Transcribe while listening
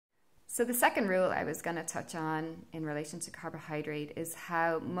So the second rule I was going to touch on in relation to carbohydrate is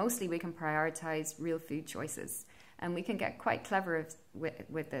how mostly we can prioritize real food choices. And we can get quite clever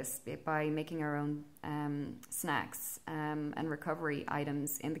with this by making our own snacks and recovery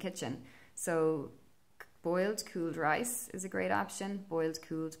items in the kitchen. So boiled cooled rice is a great option, boiled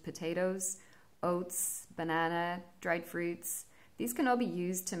cooled potatoes, oats, banana, dried fruits. These can all be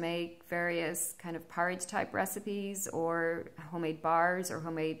used to make various kind of porridge type recipes or homemade bars or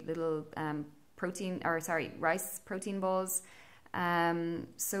homemade little rice protein balls.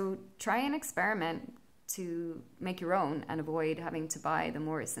 So try and experiment to make your own and avoid having to buy the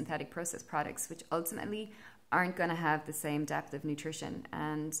more synthetic processed products, which ultimately aren't going to have the same depth of nutrition.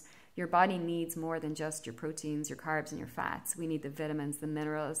 And your body needs more than just your proteins, your carbs, and your fats. We need the vitamins, the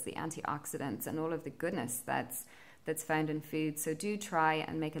minerals, the antioxidants, and all of the goodness that's found in food. So do try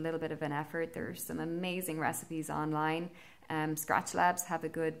and make a little bit of an effort. There's some amazing recipes online. Scratch Labs have a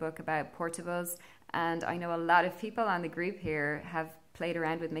good book about portables, and I know a lot of people on the group here have played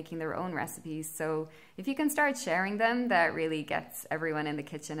around with making their own recipes. So if you can start sharing them, that really gets everyone in the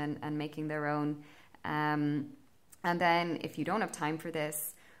kitchen and making their own. And then if you don't have time for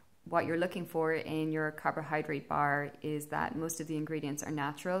this, what you're looking for in your carbohydrate bar is that most of the ingredients are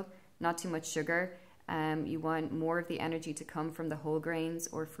natural, not too much sugar. You want more of the energy to come from the whole grains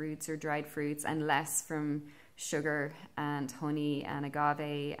or fruits or dried fruits and less from sugar and honey and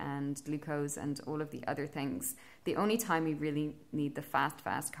agave and glucose and all of the other things. The only time we really need the fast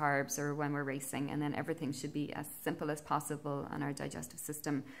carbs are when we're racing, and then everything should be as simple as possible on our digestive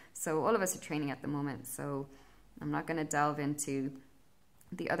system. So all of us are training at the moment, so I'm not going to delve into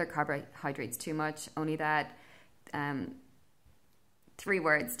the other carbohydrates too much, only that 3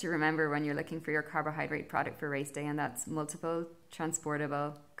 words to remember when you're looking for your carbohydrate product for race day, and that's multiple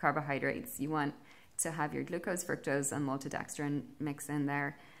transportable carbohydrates. You want to have your glucose, fructose, and maltodextrin mix in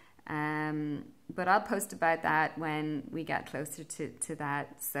there. But I'll post about that when we get closer to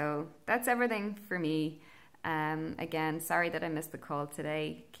that. So that's everything for me. Again, sorry that I missed the call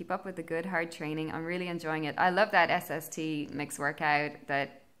today. Keep up with the good hard training. I'm really enjoying it. I love that SST mix workout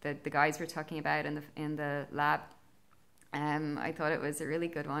that the guys were talking about in the lab. I thought it was a really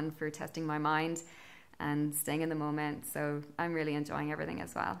good one for testing my mind and staying in the moment. So I'm really enjoying everything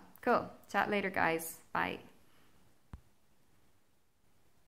as well. Cool. Chat later, guys. Bye.